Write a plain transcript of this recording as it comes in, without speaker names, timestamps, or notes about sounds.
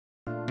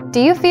Do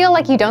you feel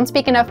like you don't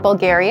speak enough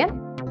Bulgarian?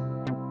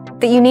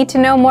 That you need to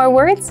know more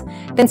words?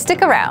 Then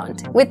stick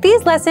around. With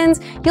these lessons,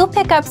 you'll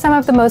pick up some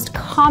of the most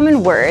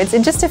common words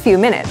in just a few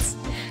minutes.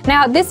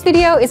 Now, this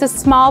video is a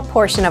small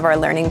portion of our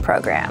learning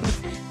program.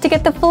 To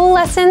get the full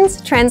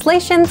lessons,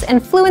 translations,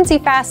 and Fluency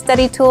Fast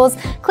study tools,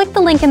 click the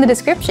link in the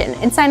description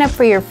and sign up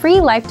for your free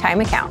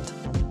lifetime account.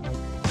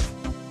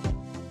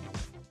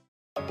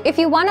 If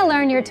you want to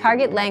learn your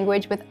target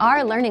language with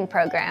our learning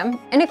program,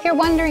 and if you're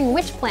wondering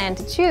which plan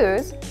to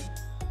choose,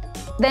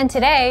 then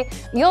today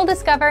you'll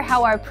discover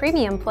how our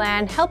premium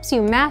plan helps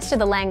you master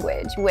the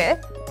language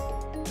with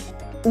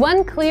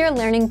one clear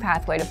learning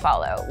pathway to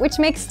follow, which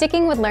makes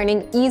sticking with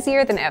learning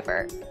easier than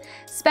ever.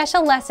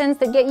 Special lessons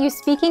that get you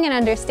speaking and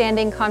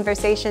understanding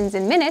conversations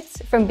in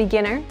minutes from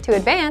beginner to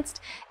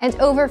advanced, and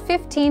over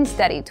 15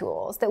 study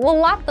tools that will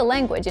lock the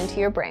language into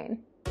your brain.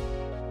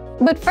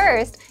 But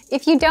first,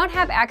 if you don't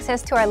have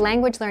access to our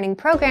language learning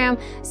program,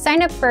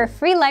 sign up for a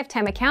free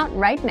lifetime account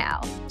right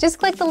now. Just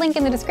click the link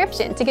in the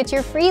description to get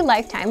your free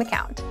lifetime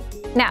account.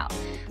 Now,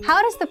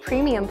 how does the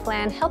premium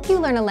plan help you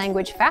learn a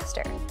language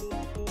faster?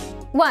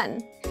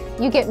 1.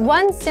 You get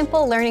one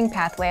simple learning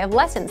pathway of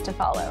lessons to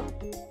follow.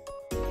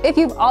 If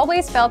you've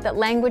always felt that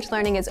language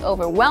learning is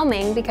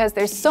overwhelming because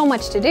there's so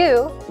much to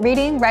do,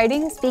 reading,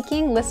 writing,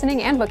 speaking,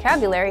 listening, and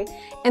vocabulary,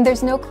 and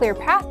there's no clear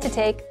path to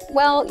take,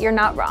 well, you're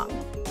not wrong.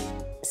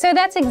 So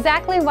that's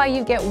exactly why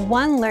you get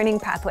one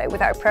learning pathway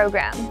with our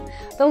program.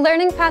 The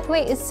learning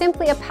pathway is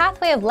simply a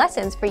pathway of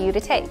lessons for you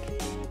to take.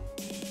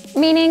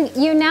 Meaning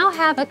you now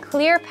have a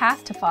clear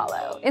path to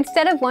follow,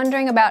 instead of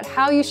wondering about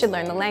how you should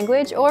learn the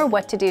language or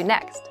what to do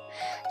next.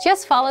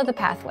 Just follow the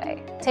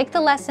pathway, take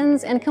the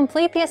lessons, and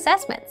complete the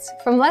assessments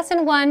from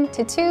lesson 1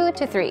 to 2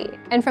 to 3,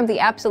 and from the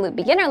absolute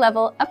beginner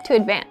level up to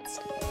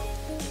advanced.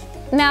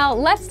 Now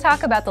let's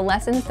talk about the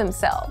lessons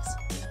themselves.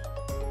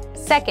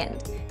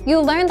 Second,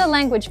 you'll learn the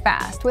language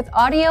fast with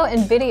audio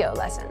and video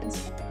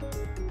lessons,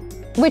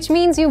 which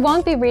means you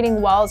won't be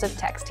reading walls of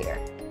text here.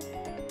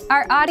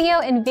 Our audio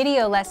and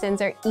video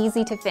lessons are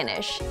easy to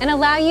finish and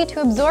allow you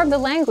to absorb the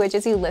language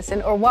as you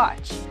listen or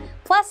watch.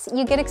 Plus,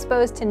 you get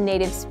exposed to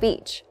native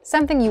speech,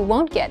 something you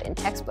won't get in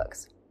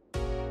textbooks.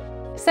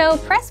 So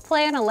press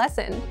play on a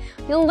lesson.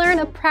 You'll learn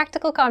a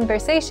practical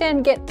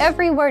conversation, get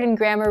every word and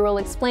grammar rule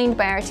explained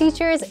by our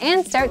teachers,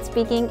 and start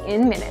speaking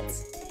in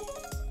minutes.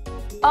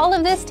 All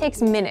of this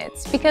takes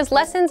minutes because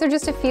lessons are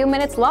just a few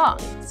minutes long,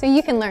 so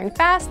you can learn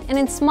fast and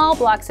in small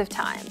blocks of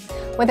time,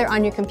 whether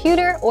on your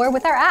computer or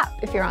with our app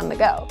if you're on the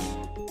go.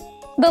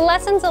 The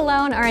lessons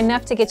alone are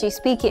enough to get you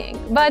speaking,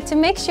 but to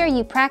make sure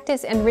you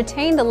practice and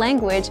retain the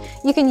language,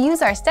 you can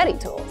use our study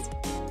tools.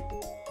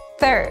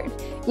 Third,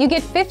 you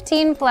get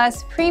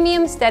 15+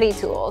 premium study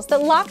tools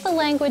that lock the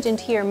language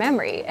into your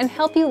memory and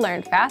help you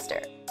learn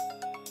faster.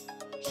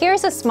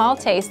 Here's a small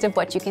taste of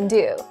what you can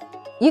do.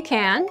 You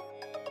can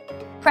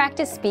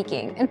practice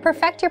speaking and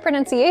perfect your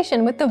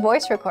pronunciation with the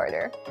voice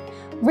recorder.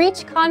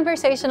 Reach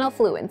conversational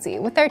fluency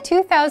with our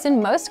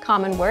 2,000 most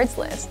common words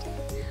list.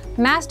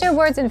 Master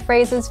words and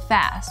phrases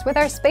fast with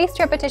our spaced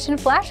repetition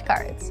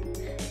flashcards.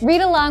 Read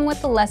along with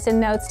the lesson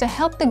notes to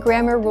help the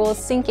grammar rules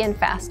sink in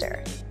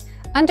faster.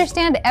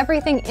 Understand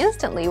everything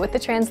instantly with the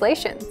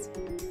translations.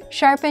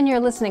 Sharpen your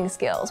listening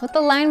skills with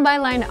the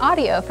line-by-line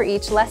audio for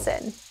each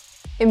lesson.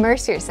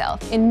 Immerse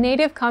yourself in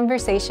native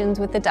conversations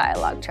with the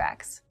dialogue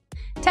tracks.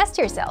 Test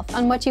yourself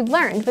on what you've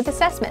learned with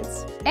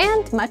assessments,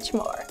 and much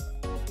more.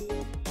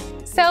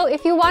 So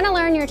if you want to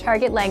learn your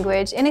target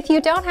language, and if you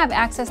don't have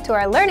access to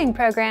our learning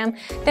program,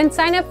 then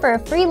sign up for a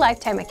free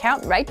lifetime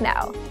account right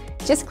now.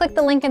 Just click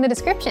the link in the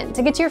description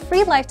to get your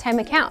free lifetime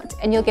account,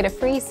 and you'll get a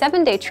free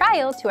 7-day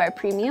trial to our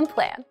premium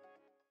plan.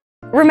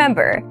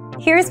 Remember,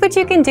 here's what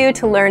you can do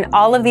to learn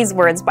all of these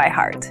words by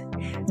heart.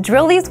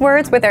 Drill these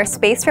words with our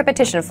spaced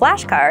repetition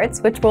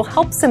flashcards, which will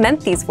help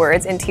cement these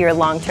words into your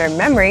long-term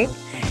memory.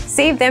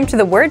 Save them to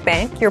the word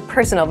bank, your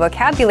personal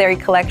vocabulary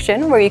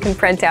collection where you can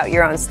print out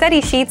your own study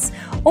sheets,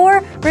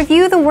 or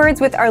review the words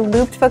with our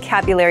looped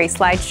vocabulary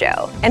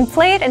slideshow and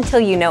play it until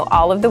you know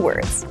all of the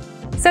words.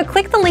 So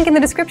click the link in the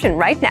description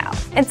right now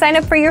and sign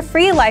up for your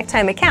free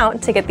lifetime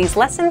account to get these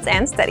lessons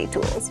and study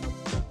tools.